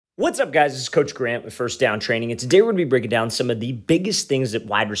What's up, guys? This is Coach Grant with First Down Training, and today we're going to be breaking down some of the biggest things that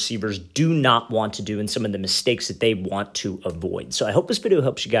wide receivers do not want to do and some of the mistakes that they want to avoid. So I hope this video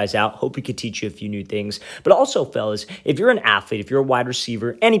helps you guys out. Hope we could teach you a few new things. But also, fellas, if you're an athlete, if you're a wide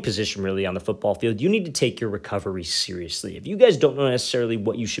receiver, any position really on the football field, you need to take your recovery seriously. If you guys don't know necessarily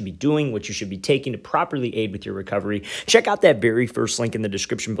what you should be doing, what you should be taking to properly aid with your recovery, check out that very first link in the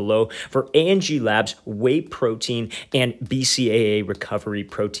description below for A&G Labs Whey Protein and BCAA Recovery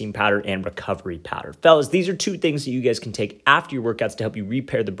Protein Powder and recovery powder. Fellas, these are two things that you guys can take after your workouts to help you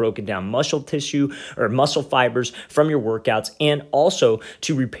repair the broken down muscle tissue or muscle fibers from your workouts, and also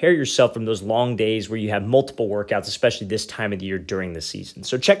to repair yourself from those long days where you have multiple workouts, especially this time of the year during the season.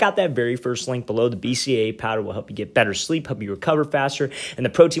 So check out that very first link below. The BCAA powder will help you get better sleep, help you recover faster, and the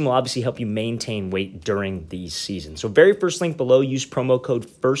protein will obviously help you maintain weight during these seasons. So very first link below, use promo code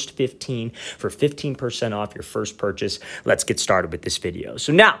FIRST15 for 15% off your first purchase. Let's get started with this video.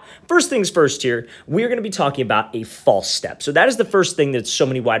 So now, first things first here, we're going to be talking about a false step. So that is the first thing that so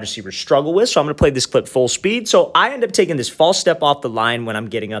many wide receivers struggle with. So I'm going to play this clip full speed. So I end up taking this false step off the line when I'm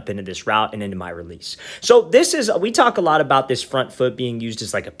getting up into this route and into my release. So this is, we talk a lot about this front foot being used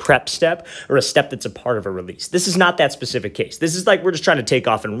as like a prep step or a step that's a part of a release. This is not that specific case. This is like we're just trying to take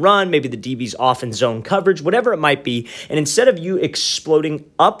off and run. Maybe the DB's off in zone coverage, whatever it might be. And instead of you exploding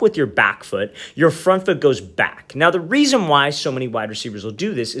up with your back foot, your front foot goes back. Now, the reason why so many wide receivers will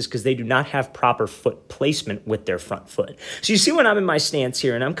do this is because they do not have proper foot placement with their front foot. So you see when I'm in my stance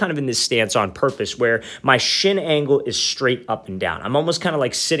here, and I'm kind of in this stance on purpose where my shin angle is straight up and down. I'm almost kind of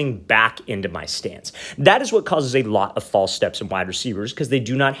like sitting back into my stance. That is what causes a lot of false steps in wide receivers, because they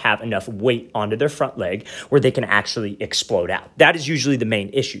do not have enough weight onto their front leg where they can actually explode out. That is usually the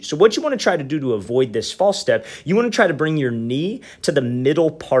main issue. So what you want to try to do to avoid this false step, you want to try to bring your knee to the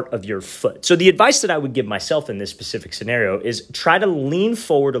middle part of your foot. So the advice that I would give myself in this specific scenario is try to lean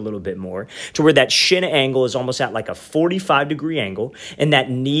forward a little bit more to where that shin angle is almost at like a 45-degree angle, and that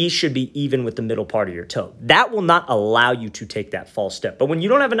knee should be even with the middle part of your toe. That will not allow you to take that false step. But when you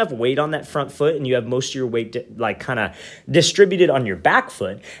don't have enough weight on that front foot and you have most of your weight like kind of distributed on your back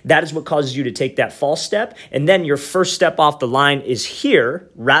foot, that is what causes you to take that false step. And then your first step off the line is here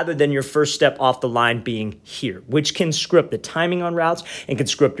rather than your first step off the line being here, which can screw up the timing on routes and can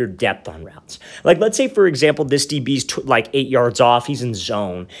screw up your depth on routes. Like, let's say, for example, this DB's like 8 yards off, he's in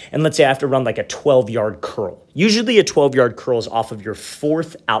zone, and let's say I have to run like a 12-yard curl. Usually a 12-yard curl is off of your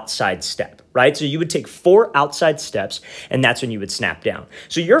fourth outside step, right? So you would take 4 outside steps, and that's when you would snap down.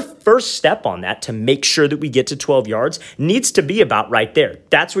 So your first step on that to make sure that we get to 12 yards needs to be about right there.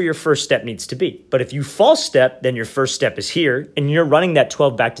 That's where your first step needs to be. But if you false step, then your first step is here, and you're running that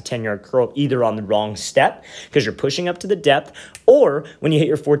 12 back to 10-yard curl either on the wrong step because you're pushing up to the depth, or when you hit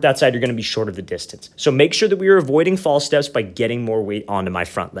your fourth outside, you're going to be short of the distance. So make sure that we are avoiding false steps by getting more weight onto my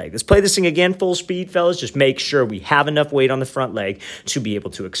front leg. Let's play this thing again full speed, fellas. Just make sure we have enough weight on the front leg to be able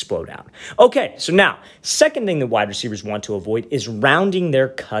to explode out. Okay, so now, second thing that wide receivers want to avoid is rounding their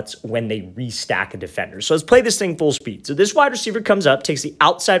cuts when they restack a defender. So let's play this thing full speed. So this wide receiver comes up, takes the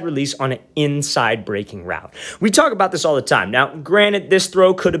outside release on an inside breaking route. We talk about this all the time. Now, granted, this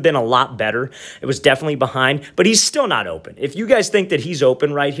throw could have been a lot better. It was definitely behind, but he's still not open. If you guys think that he's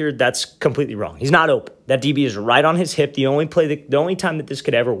open right here, that's completely wrong. He's not open. That DB is right on his hip. The only time that this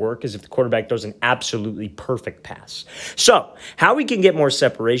could ever work is if the quarterback throws an absolutely perfect pass. So how we can get more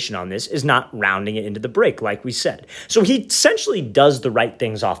separation on this is not rounding it into the break, like we said. So he essentially does the right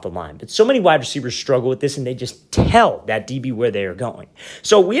things off the line, but so many wide receivers struggle with this, and they just tell that DB where they are going.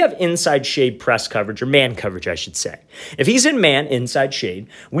 So we have inside shade press coverage, or man coverage, I should say. If he's in man inside shade,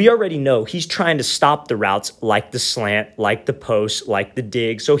 we already know he's trying to stop the routes like the slant, like the post, like the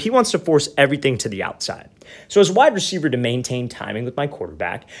dig. So he wants to force everything to the outside. So as a wide receiver, to maintain timing with my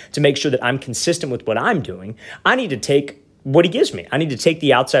quarterback, to make sure that I'm consistent with what I'm doing, I need to take what he gives me. I need to take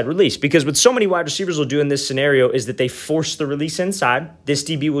the outside release, because what so many wide receivers will do in this scenario is that they force the release inside. This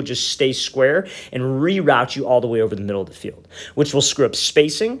DB will just stay square and reroute you all the way over the middle of the field, which will screw up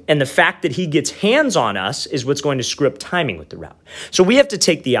spacing. And the fact that he gets hands on us is what's going to screw up timing with the route. So we have to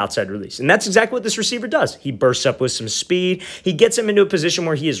take the outside release. And that's exactly what this receiver does. He bursts up with some speed. He gets him into a position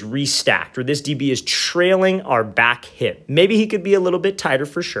where he is restacked, where this DB is trailing our back hip. Maybe he could be a little bit tighter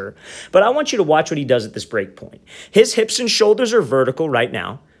for sure, but I want you to watch what he does at this break point. His hips and shoulders are vertical right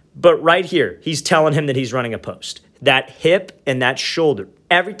now, but right here, he's telling him that he's running a post. That hip and that shoulder,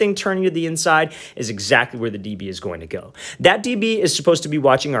 everything turning to the inside is exactly where the DB is going to go. That DB is supposed to be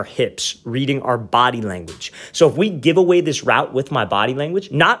watching our hips, reading our body language. So if we give away this route with my body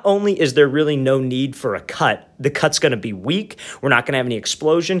language, not only is there really no need for a cut, the cut's going to be weak, we're not going to have any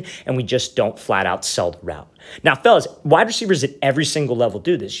explosion, and we just don't flat out sell the route. Now, fellas, wide receivers at every single level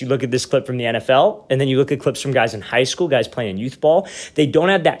do this. You look at this clip from the NFL, and then you look at clips from guys in high school, guys playing youth ball. They don't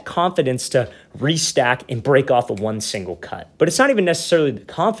have that confidence to restack and break off of one single cut. But it's not even necessarily the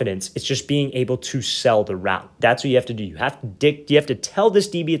confidence. It's just being able to sell the route. That's what you have to do. You have to tell this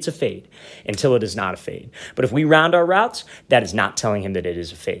DB it's a fade until it is not a fade. But if we round our routes, that is not telling him that it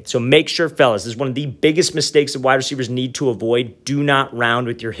is a fade. So make sure, fellas, this is one of the biggest mistakes that wide receivers need to avoid. Do not round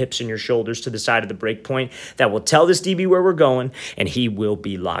with your hips and your shoulders to the side of the break point. That will tell this DB where we're going, and he will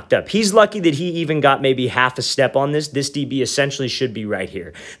be locked up. He's lucky that he even got maybe half a step on this. This DB essentially should be right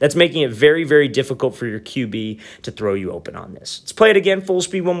here. That's making it very, very difficult for your QB to throw you open on this. Let's play it again, full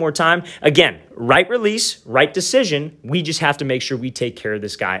speed one more time. Again, right release, right decision. We just have to make sure we take care of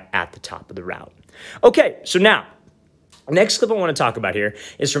this guy at the top of the route. Okay, so now, next clip I want to talk about here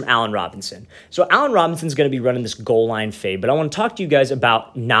is from Allen Robinson. So Allen Robinson's going to be running this goal line fade, but I want to talk to you guys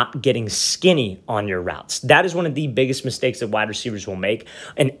about not getting skinny on your routes. That is one of the biggest mistakes that wide receivers will make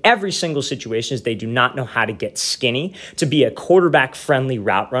in every single situation is they do not know how to get skinny to be a quarterback-friendly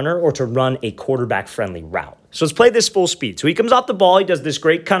route runner or to run a quarterback-friendly route. So let's play this full speed. So he comes off the ball. He does this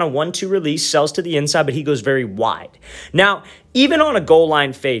great kind of 1-2 release, sells to the inside, but he goes very wide. Now, even on a goal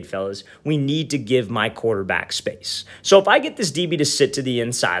line fade, fellas, we need to give my quarterback space. So if I get this DB to sit to the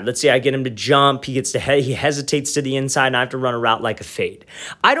inside, let's say I get him to jump, he hesitates to the inside, and I have to run a route like a fade.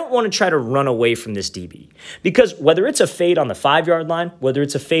 I don't want to try to run away from this DB because whether it's a fade on the 5-yard line, whether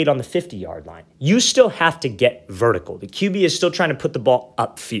it's a fade on the 50-yard line, you still have to get vertical. The QB is still trying to put the ball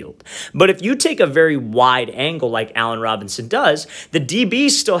upfield. But if you take a very wide angle like Allen Robinson does, the DB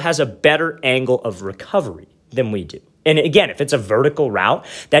still has a better angle of recovery than we do. And again, if it's a vertical route,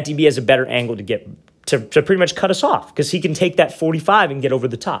 that DB has a better angle to get to pretty much cut us off because he can take that 45 and get over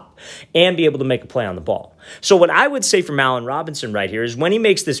the top and be able to make a play on the ball. So what I would say from Allen Robinson right here is when he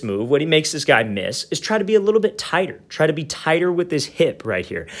makes this move, when he makes this guy miss, is try to be a little bit tighter. Try to be tighter with his hip right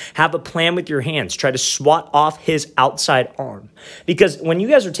here. Have a plan with your hands. Try to swat off his outside arm. Because when you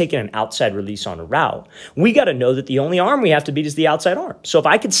guys are taking an outside release on a route, we got to know that the only arm we have to beat is the outside arm. So if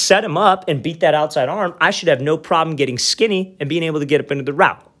I could set him up and beat that outside arm, I should have no problem getting skinny and being able to get up into the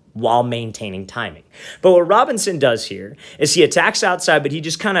route while maintaining timing. But what Robinson does here is he attacks outside, but he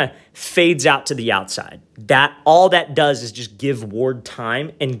just kind of fades out to the outside. All that does is just give Ward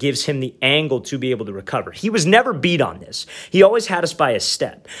time and gives him the angle to be able to recover. He was never beat on this. He always had us by a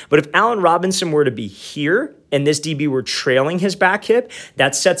step. But if Allen Robinson were to be here and this DB were trailing his back hip,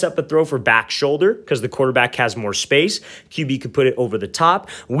 that sets up a throw for back shoulder because the quarterback has more space. QB could put it over the top.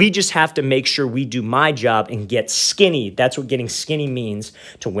 We just have to make sure we do my job and get skinny. That's what getting skinny means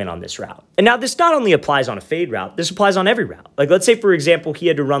to win on this route. And now this not only applies on a fade route, this applies on every route. Like let's say, for example, he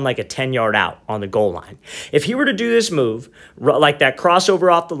had to run like a 10-yard out on the goal line. If he were to do this move, like that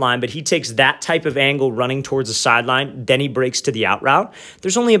crossover off the line, but he takes that type of angle running towards the sideline, then he breaks to the out route,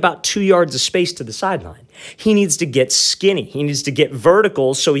 there's only about 2 yards of space to the sideline. He needs to get skinny. He needs to get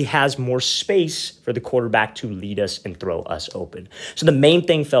vertical so he has more space for the quarterback to lead us and throw us open. So the main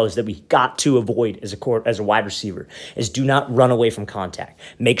thing, fellas, that we got to avoid as a wide receiver is do not run away from contact.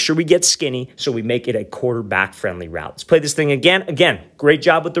 Make sure we get skinny so we make it a quarterback-friendly route. Let's play this thing again. Again, great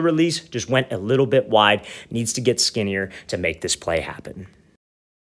job with the release. Just went a little bit wide. Needs to get skinnier to make this play happen.